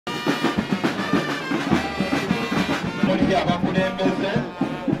omuli abakulembeze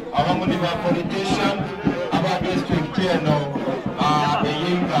abamu ne ba politician aba district eno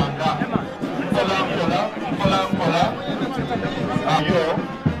ey'Uganda mpola yo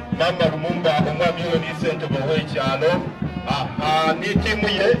Mama Lumumba omwami oyo ni ssentebe ow'ekyalo ni ttiimu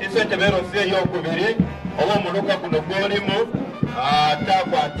ye ssentebe erosi ey'okubiri oba omuluka guno gw'olimu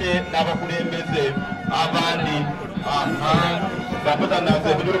takwate n'abakulembeze abandi bakutanaza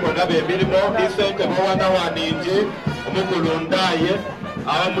ebintu byonna byebirimu issentebe owanawaningi omukulu Ndaaye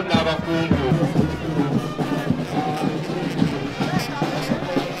abamu n'abakungu.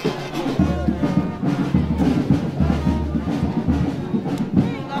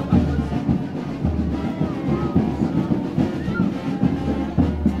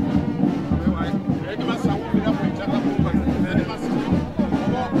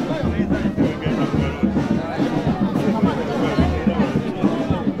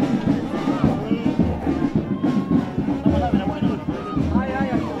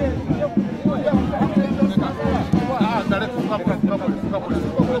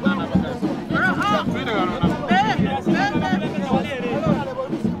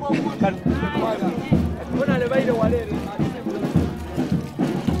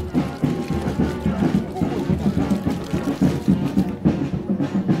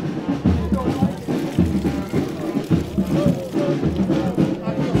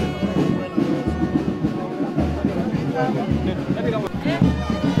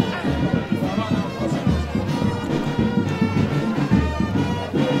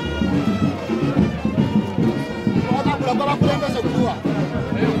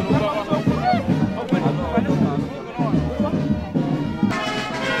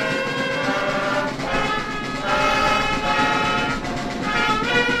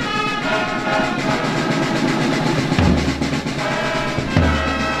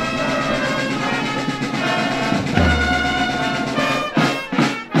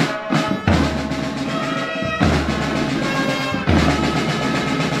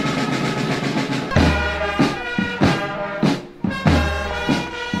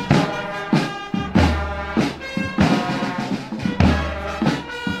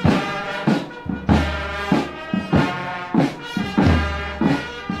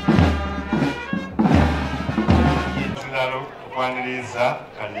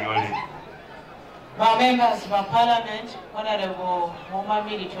 Members of Parliament, Honorable Moma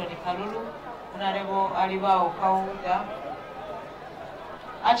Militoni Kalulu, Honorable Alibao Kauda,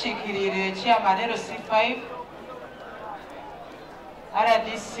 Achikiri, Chairman C5,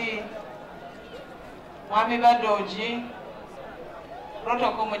 RDC, Mwami Badoji,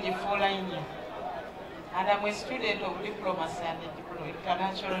 Protocol Mujifolaini, and I'm a student of diplomacy and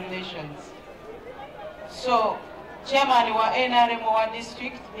international relations. So, Chairman wa NRM wa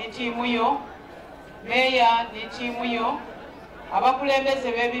district, ni timu yo, Meya ni timu yo,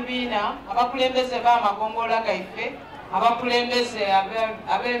 abakulembeze b'ebibiina, abakulembeze b'amagongola gaife, abakulembeze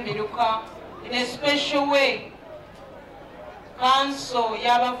ab'emiruka, in a special way, Council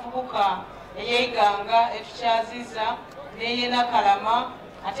y'abavubuka ey'Iganga etukyaziza n'ey'e Kalama,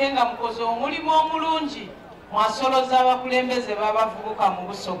 ate nga mukoze omulimu omulungi mwasoloza abakulembeze b'abavubuka mu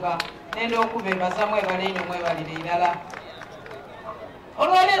Busoga, nenda okubeebaza mwebale ino mwebalire irala.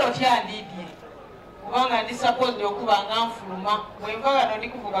 Olwaleero tyandidye kubanga ndi suppose okuba nga nfuluma bwenva gano ndi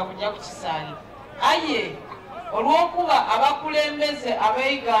kuvuga kujja ku kisaali. Aye olw'okuba abakulembeze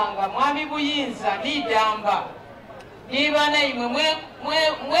ab'Iganga Mwami Buyinza n'Idamba nibanayimwe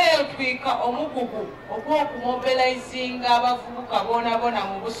mwetwika omugugu ogw'okumobilizinga abavubuka boonabona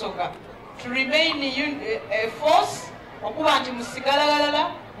mu Busoga to remain a force okuba nti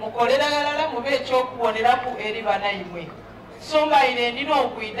musigalagalala mukoleragalala mube ekyokuwoneraku eri banayimwe. So mbaire ndina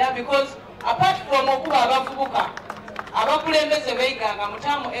okwida because apart from okuba abavubuka abakulembeze b'Iganga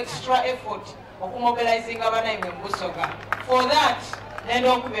mutamu extra effort okumobilizinga banayimwe mu Busoga. For that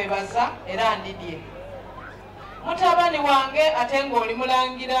nenda okubeebaza era ndidye. Mutabani wange ate ng'oli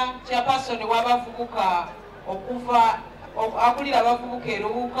mulangira chairperson w'abavubuka okuva akulira abavubuka e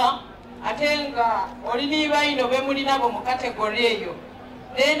Lubuka, ate nga oli nibayino bemulinabo mu kategori eyo.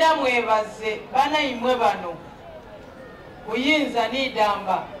 Nenda mwebaze banayimwe bano Buyinza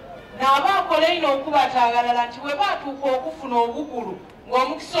n'Idamba n'abaakola ino okubataagalala nti bwe baatuuka okufuna obugulu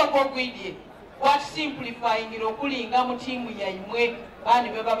ng'omukisa ogwogwidye kwatusimplifyingira okulinga mu tiimu yaimwe bandi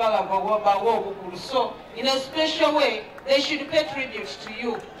be baba bawa obugulu. So in a special way they should pay tribute to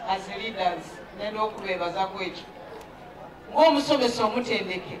you as leaders. Nenda okubeebaza kwekyo ng'omusomesa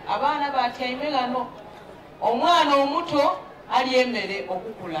omutendeke abaana batyaime gano omwana omuto ali emmere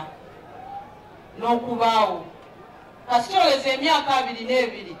okukula n'okubaawo kasitoleza emyaka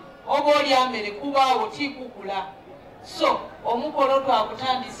 22 oba oli amere kubaawo tikukula so omukolo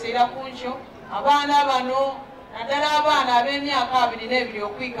twakutandisa era kunkyo abaana bano naddala abaana ab'emyaka 22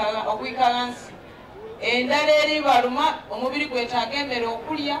 okuyika wansi endala eri baluma omubiri gwetaaga emmere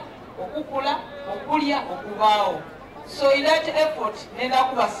okulya okukula okulya okubaawo. So in that effort nenda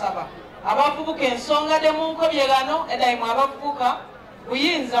kubasaba abavubuka ensonga de munkobye gano edaimwe abavubuka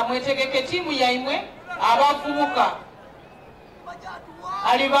buyinza mwetegeke tiimu yaimwe abavubuka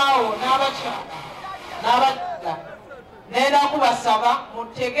alibaawo n'abakyala nenda kubasaba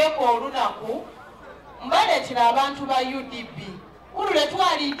mutegeke olunaku mbaleetera abantu ba UDP kulu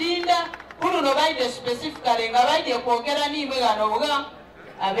letwalidinda kulu no baide specifically nga baide kwogera nimwe gano buga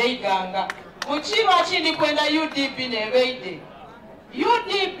abeiganga mukiba kindi kwenda UDP nebeide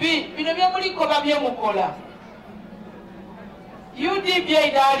UDP bino byemuliko babyemukola UDP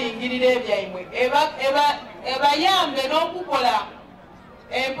eidalingirira ebyaimwe ebayambe n'okukola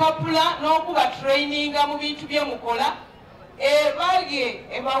empapula n'okuba traininga mu bintu byemukola ebage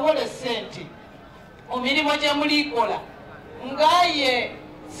ebawole sente omirimu gye mulikola ngaye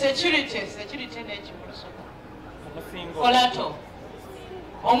security n'ekimulusoka kolato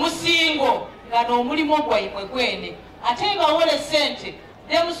omusingo nga n'omulimu gwaimwe gwene ate ebawole sente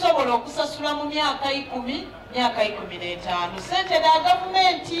nemusobola okusasula mu myaka 10 myaka 15 sente da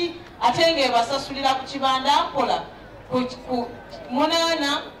gavumenti ate ng'ebasasulira ku kibanda mpola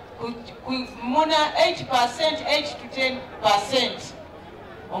muna 8% 8 to 10%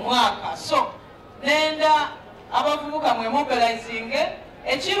 omwaka. So nenda abavubuka mwe mobilizing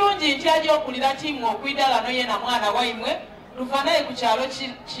ekirungi nti ajja okulira tiimu okwidala no yena mwana waimwe tufanaye ku kyalo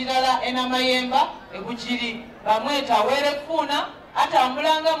kirala enamayemba ebukiri bamweta awerefuna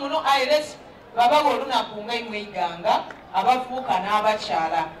atambulanga muno irs babaga olunaku nga imwe iganga abavubuka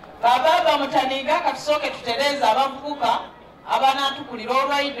n'abakyala baba bamutaniga katusooke tutereeza abavubuka abanatukulira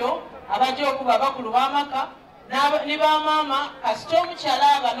olwaido abajja okuba bakulu b'amaka ne bamaama kasita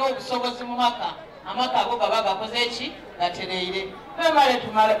omukyala aba n'obusobozi mu maka amaka ago gaba gakoze eki gatereire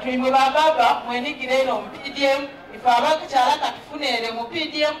twemale tuimwe bababa mwenigire eno mu PDM ife abakyala katufuneere mu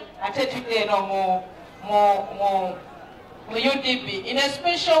PDM ate tudde eno mu UDP in a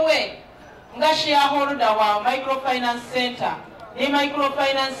special way nga shareholder wa microfinance center ne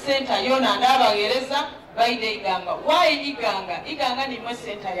microfinance center yona ndabagereza baide iganga why iganga nimwe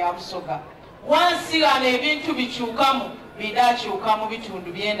center ya Busoga wansi gano ebintu bikyukamu bidakyukamu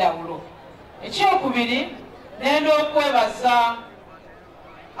bitundu by'endawulo. Ekyokubiri nenda okwebaza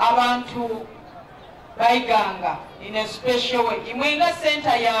abantu baiganga in a special way imwe nga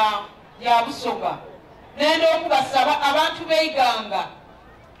center ya Busoga nenda okubasaba abantu beiganga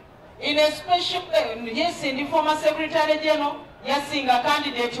in a special way. Yes, ndi former secretary general yasinga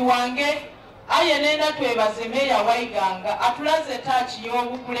candidate wange aye nenda twebaze meya waiganga atulaze tachi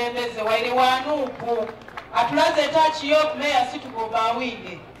y'obukulembeze waire wanuupu atulaze tachi y'obumeya situgoba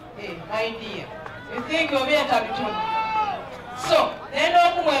winge. My dear, you think you'll be at a bitun. So, nenda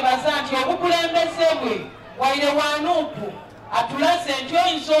okumwebaza nti obukulembeze bwe waire wanuupu atulaze nti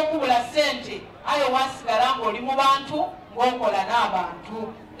oyinza okubula sente aye wasigala ng'oli mu bantu ng'okola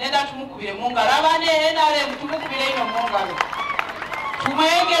n'abantu. Nenda tumukubire mu ngalo abane NRM tumukubire ino mu ngalo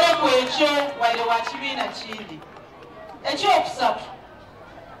tumwegere ku ekyo waire wa kibiina kindi. Ekyokusatu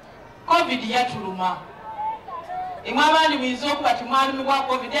COVID yatuluma imwe abandi muyinza okuba timwalumibwa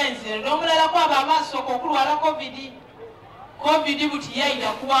COVID enzire n'omulala kwaba amasooka okulwala COVID buti yaida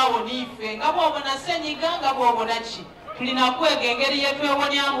kuwaawo niife nga bw'obona senyiga nga bw'obona ki tulina kwega engeri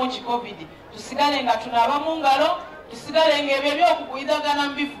yetwewonyamu ki COVID tusigale nga tunaaba mu ngalo tusigale ng'ebyo by'okukuyidagana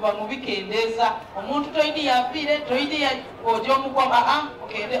mu bifuba mu bikendeeza omuntu toyidi yafiire toyidi ojja omukwama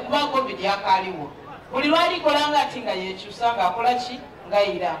okende kuba COVID yakaaliwo buli lwalikola nga ati nga yekyusa ng'akola ki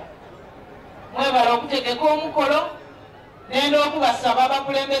ngayira. Mwebala okutegeka omukolo nenda okubasaba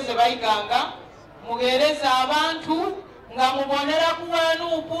abakulembeze baiganga mugereza abantu nga mubonera ku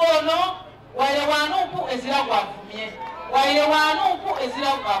wanuupu ono waire wanuupu ezira gwavumye waire wanuupu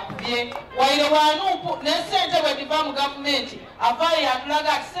ezira gwakubye waire wanuupu nesente bwe diva mu gavumenti avaayo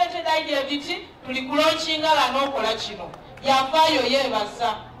yatulaga ati sente daidebiti tuli kulonkinga n'okola kino yavaayo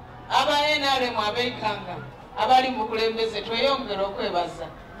yeebaza aba NRM abeikanga abali mu bukulembeze tweyongera okwebaza.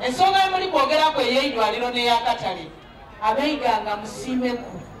 Ensonga emuli kwogerako ey'eidwaliro n'eyakatale abeiganga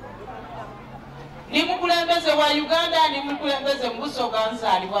musiimeku ni mukulembeze wa Uganda ni mukulembeze mu Busoga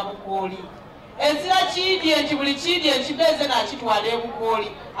nzaalibwa Bukooli ezira kidye nti buli kidye ekibeze nakitwala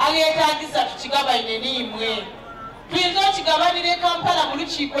ebukooli ageetaagisa tukigabaine n'imwe tuyinza okigabanira Kampala mu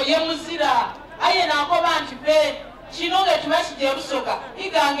lukiiko ye muzira aye nakoba nti be kino nga tuba kijja Busoga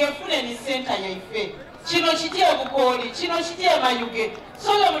iganga efune ni senta yaife kino kitye Bukooli, kino kitye Mayuge.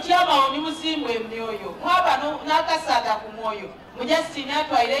 So yo mutyama oni muzimbwe emyoyo. Mwaba n'akasada ku mwoyo. Mu Justine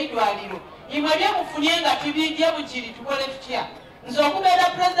atwalire eidwaliro. Imwe byemufunye nga tubijje bukiri tukole tutya. Nze okubeera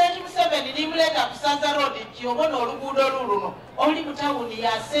President Museveni nimuleeta kusanza road kyobona oluguudo luno oli mu tawuni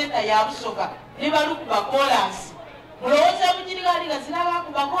ya senta ya Busoga ne balukuba kolansi. Mulowooza bugirigali gaziraba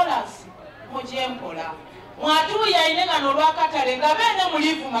kuba kolansi mugyempola. Mwatuuya ine nga n'olwakatale nga beene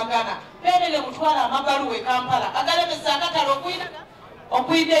mulivu magana beene ne mutwala amabaluwa e Kampala agalemesa akatale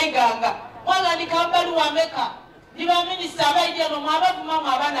okuyida Iganga. Mwagandika amabaluwa meka ni baminisita abaijja no mwabavumamu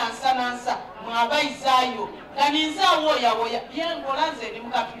abanansanansa mwabayizaayo nga ninzaawo oyawoya byenkola nze ndi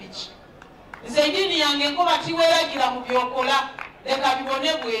Mukatuliki. Nze eddiini yange nkoba tiweeragira mu byokola leka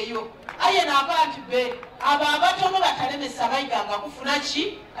bibonebweyo. Aye naagamba nti be abo abatono batalemesa bayiganga kufuna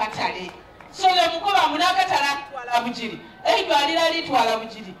ki katale. So ge mukoba munakatale atwala Bugiri eidwaliro litwala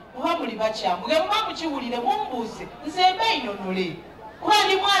Bugiri muba muli bakyamu ge muba mukiwulire mumbuuze nze mbe inonole kuba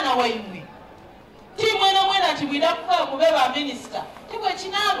ndi mwana waimwe ti mwena mwena tibwida kufa mube ba minisita tibwe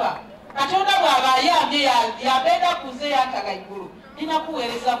kinaba Katonda bw'aba ayambye yabeera kuze yataga igulu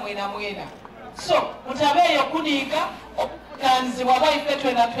ninakuweereza mwena mwena. So mutabeeyo kuniiga okutanzibwa bwaife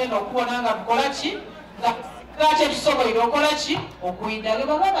twena okubona nga tukola ki nga tetusoboire okola ki okuyinda ge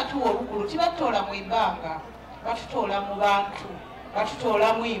baba batuwa obukulu tibatoola mu ibbanga batutoola mu bantu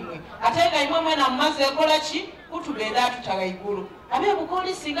batutoola mu imwe ate nga imwe mwena mumaze ekola ki kutubeera atutaga igulu abe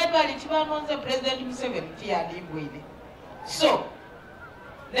Bukooli singa twali tibanonze President Museveni tiyandibwire. So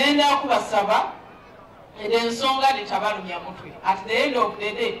nenda kubasaba ensonga netabalumya mutwe. At the end of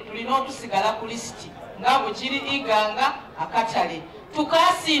the day tulina okusigala ku lisiti nga Bugiri Iganga akatale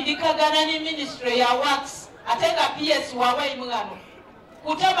tukasindikagana ne Ministry ya Works ate nga PS wabaimugano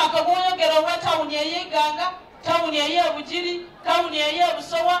kutamaka gwoyogera obwa tawuni ey'Iganga tawuni ey'Ebugiri tawuni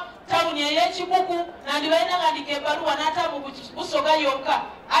ey'Ebusowa tawuni ey'Ekibuku nandi balina ngandika ebbaluwa n'ataamu Busoga yokka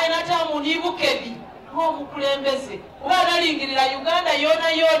ayina taamu nibukebi ng'omukulembeze kuba analingirira Uganda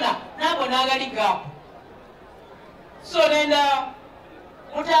yoona nabo n'agali gaapu. So nenda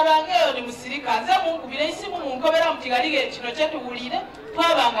mutabangeyo ni musirika nze munkubira isimu munkobera mutigalige kino kyetuwulire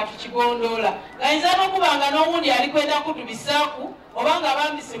twabanga tukigondoola gayinza n'okubanga n'owundi ali kwenda kutubisaaku obanga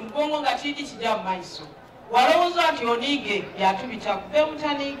bambise mugongo nga kindi kijja mu maiso walowooza nti oniige yatubitaku be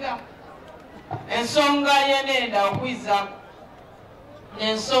mutaniiga. Ensonga yenenda okwizaku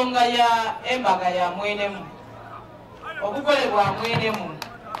n'ensonga ya embaga ya mwenemu obugole bwa mwenemu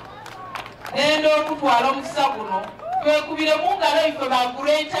nenda okutwala omukisa guno twekubire mu ngalo ife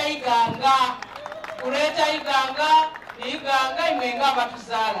bakuleeta Iganga Iganga imwe nga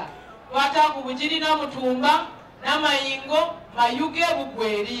batuzaala twataku Bugiri na Mutumba n'Amayingo Mayuge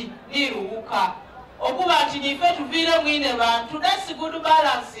Bugweri niruwuka okuba nti nife tuviire mwine bantu. That's good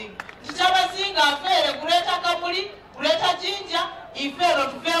balancing. Tikyabazinga afeere kuleeta Kamuli kuleeta Jinja ifeero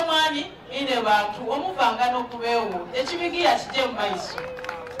tuve mwani ine bantu omuvanga n'okubeewo ekibigiya kijje mu maiso.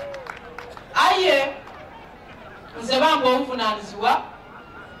 Aye nze bamba obuvunaanyizibwa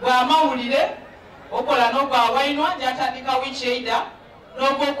bw'amawulire okola n'ogwawainwa njatandika wicheda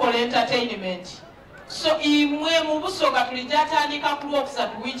n'ogwokola entertainment. So imwe mu Busoga tulijatandika ku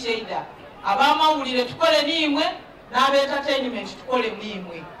Lwokusatu wicheda ab'amawulire tukole n'imwe n'ab'entertainment tukole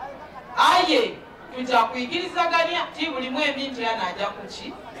n'imwe. Aye tujja kuyigirizaganya ti buli mwembi nti anajja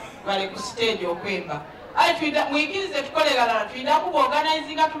kuki bale ku stage okwemba. Aye muyigirize tukole galala tuyinda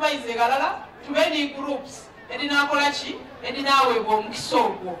kubaorganizinga tubayize galala tube ni groups edinakola ki edinaweebwa omukisa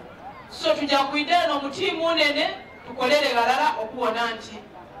ogwo. So tujja kuyida eno omutiimu unene tukolere galala okubona nti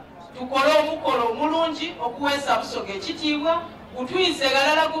tukole omukolo omulungi okuweesa Busoga ekitiibwa gutuyize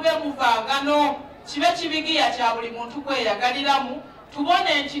galala gube muvangano kibe kibigiya kya buli muntu kweyagaliramu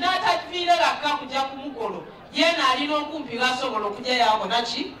tubone nti n'ataviire lakka kujja ku mukolo yeena alina okumpi gasobola okujja yabona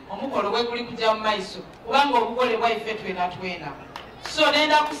ki omukolo gwe guli kujja mu maiso kubanga obugole bwaife twena. So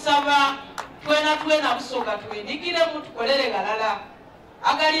nenda kusaba twena Busoga twendigiremu tukolere galala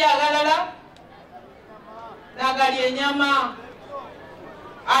agali agalala n'agali enyama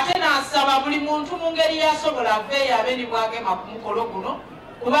ate n'asaba buli muntu mu ngeri yasobola aveeyo abe ni bwagema ku mukolo guno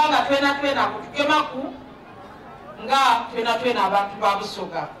kubanga twena kutugemaku nga twena abantu ba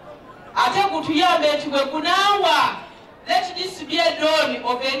Busoga ate gutuyambe eti bwe gunaawa. Let this be a dawn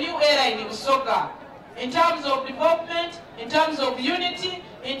of a new era in Busoga in terms of development, in terms of unity,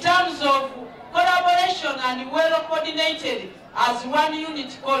 in terms of collaboration and well coordinated as one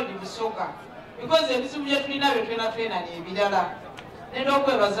unit called Busoga. Because ebizibu bye tulina bye twena n'ebirala. Nenda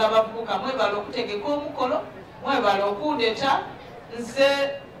okwebaza abavubuka mwebala okutegeka omukolo mwebala okundeta nze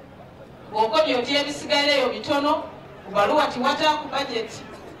bw'okomya oti ebisigayireyo bitono kubaluwa tiwata ku budget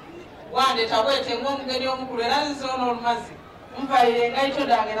wande tabwete ng'omugeni omukulu era nzizoona olumazi mpalire engaito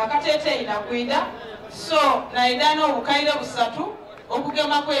dange nakateeteeyi nakwida so naida n'obukaire busatu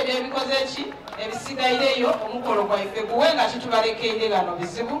okugemako ebyo ebikoze ki ebisigaireyo omukolo gwaife guwe nga kitubalekeire gano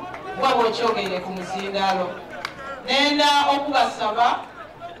bizibu kuba bw'okyogeire ku muzindaalo. Nenda okubasaba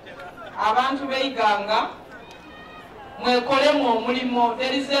abantu beiganga mwekolemu omulimo.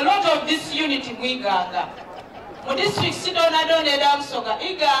 There is a lot of this unity mwiganga mu district sidonadona era Busoga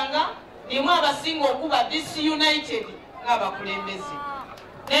iganga nimu abasinga okuba disunited ng'abakulembeze.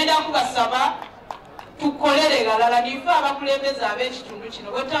 Nenda kubasaba tukolere galala nife abakulembeze ab'ekitundu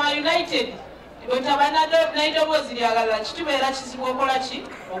kino bwetaba united bwetaba naidoboozi lyagalala kitubeera kizibu okola ki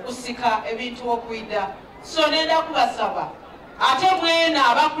okusika ebintu okwida. So nenda kubasaba ate mwena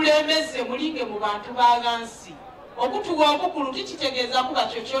abakulembeze mulinge mu bantu bagansi okutuwa obukulu tikitegeeza kuba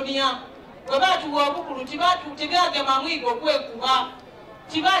kyokyonya bwe batuwa obukulu tibagema mwigo okwekuba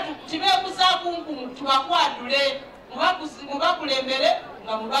tibeekuza kunkumu tubakwadule mubakulembere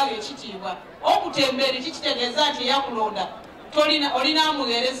nga mubaga ekitiibwa. Okutembera tikitegeeza nti eyakulonda olina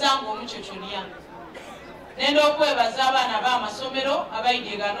amuweereza ng'omukyokyonya. Nenda okwebaza abaana b'amasomero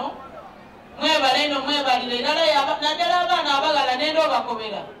abaidye gano mwebale ino mwebalire naddala abaana abagala nenda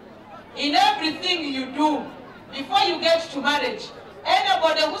obakobera. In everything you do before you get to marriage,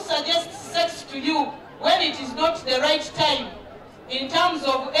 anybody who suggests sex to you when it is not the right time, in terms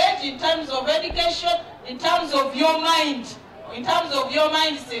of age, in terms of education, in terms of your mind, in terms of your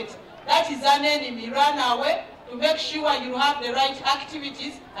mindset, that is an enemy. Run away to make sure you have the right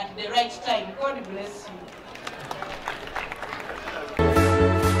activities at the right time. God bless you.